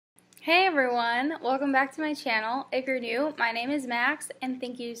Hey everyone, welcome back to my channel. If you're new, my name is Max and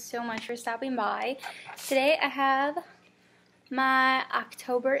thank you so much for stopping by. Today I have my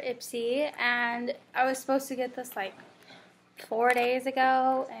October Ipsy and I was supposed to get this like 4 days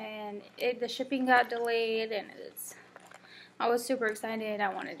ago and the shipping got delayed and I was super excited.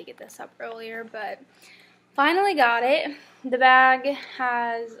 I wanted to get this up earlier, but finally got it. The bag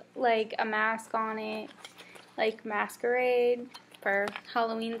has like a mask on it, like masquerade for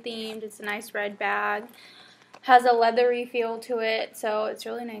Halloween themed. It's a nice red bag. Has a leathery feel to it, so it's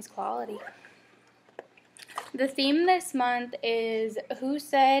really nice quality. The theme this month is Who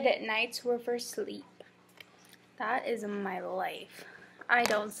Said Nights Were for Sleep? That is my life. I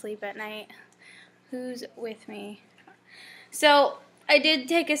don't sleep at night. Who's with me? So I did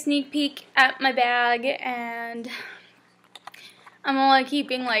take a sneak peek at my bag and I'm only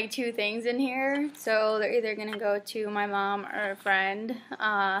keeping like 2 things in here, so they're either going to go to my mom or a friend,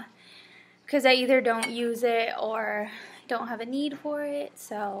 because I either don't use it or don't have a need for it,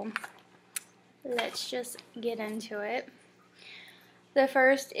 so let's just get into it. The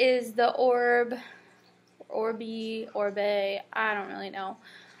first is the Orbe, I don't really know,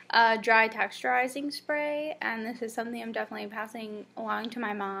 dry texturizing spray, and this is something I'm definitely passing along to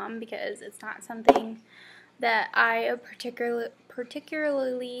my mom because it's not something that I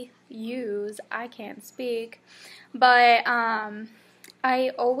particularly use. I can't speak, but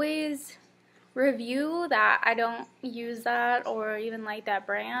I always review that I don't use that or even like that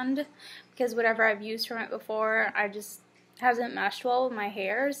brand because whatever I've used from it before, I just hasn't meshed well with my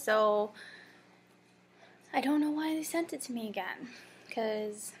hair, so I don't know why they sent it to me again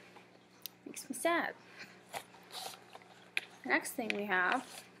because it makes me sad. The next thing we have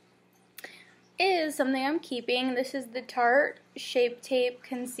is something I'm keeping. This is the Tarte Shape Tape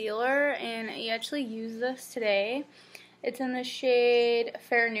Concealer, and I actually used this today. It's in the shade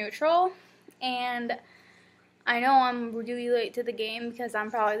Fair Neutral, and I know I'm really late to the game because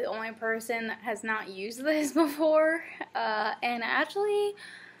I'm probably the only person that has not used this before, and I actually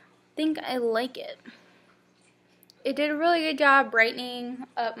think I like it. It did a really good job brightening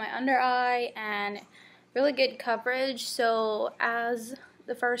up my under eye and really good coverage, so as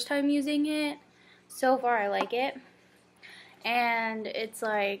the first time using it, so far I like it. And it's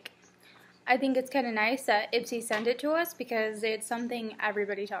like, I think it's kind of nice that Ipsy sent it to us because it's something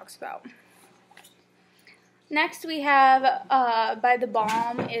everybody talks about. Next we have by The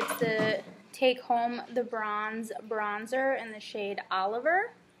Balm. It's the Take Home the Bronze Bronzer in the shade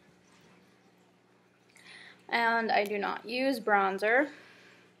Oliver. And I do not use bronzer,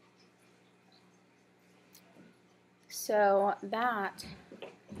 so that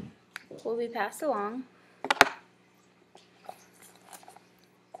will be passed along.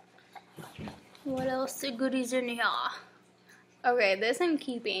 What else goodies in here? Okay, this I'm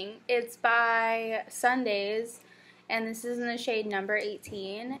keeping. It's by Sundays, and this is in the shade number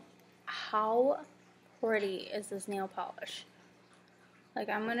 18. How pretty is this nail polish? Like,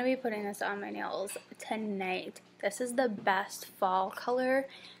 I'm going to be putting this on my nails tonight. This is the best fall color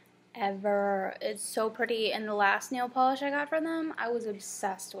ever. It's so pretty, and the last nail polish I got from them, I was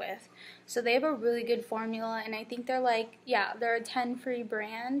obsessed with. So they have a really good formula, and I think they're like, yeah, they're a 10-free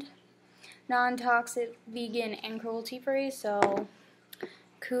brand. Non-toxic, vegan, and cruelty-free, so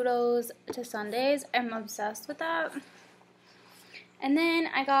kudos to Sundays. I'm obsessed with that. And then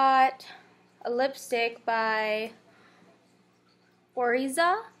I got a lipstick by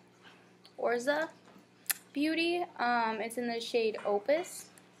Orza Beauty. It's in the shade Opus.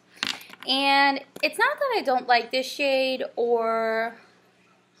 And it's not that I don't like this shade, or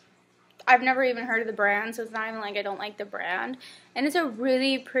I've never even heard of the brand, so it's not even like I don't like the brand. And it's a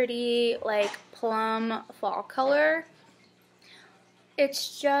really pretty, like, plum fall color.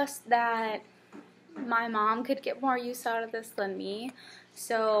 It's just that my mom could get more use out of this than me,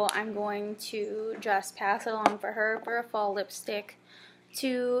 so I'm going to just pass it along for her for a fall lipstick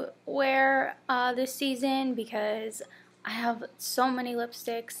to wear this season because I have so many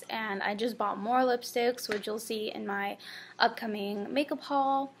lipsticks, and I just bought more lipsticks, which you'll see in my upcoming makeup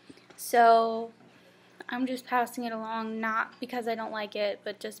haul. So I'm just passing it along, not because I don't like it,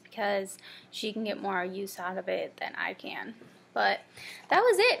 but just because she can get more use out of it than I can. But that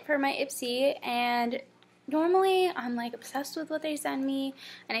was it for my Ipsy, and normally I'm like obsessed with what they send me,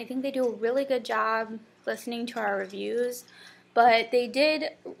 and I think they do a really good job listening to our reviews. But they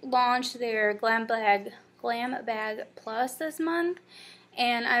did launch their Glam Bag Plus this month,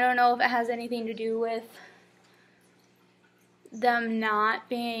 and I don't know if it has anything to do with them not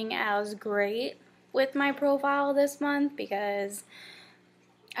being as great with my profile this month, because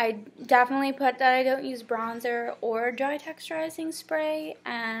I definitely put that I don't use bronzer or dry texturizing spray,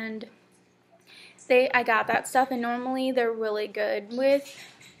 and I got that stuff, and normally they're really good with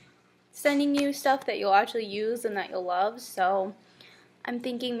sending you stuff that you'll actually use and that you'll love. So I'm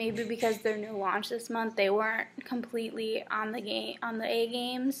thinking maybe because their new launch this month, they weren't completely on the A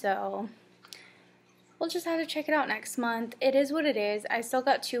game, so we'll just have to check it out next month. It is what it is. I still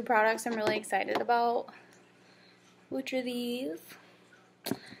got 2 products I'm really excited about, which are these,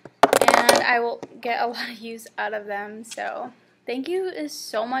 and I will get a lot of use out of them. So thank you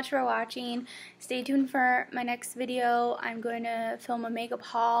so much for watching. Stay tuned for my next video. I'm going to film a makeup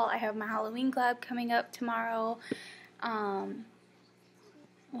haul. I have my Halloween club coming up tomorrow.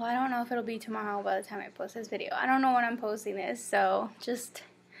 Well, I don't know if it'll be tomorrow by the time I post this video. I don't know when I'm posting this, so just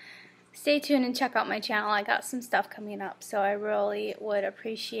stay tuned and check out my channel. I got some stuff coming up, so I really would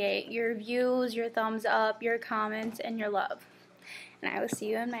appreciate your views, your thumbs up, your comments, and your love. And I will see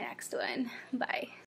you in my next one. Bye.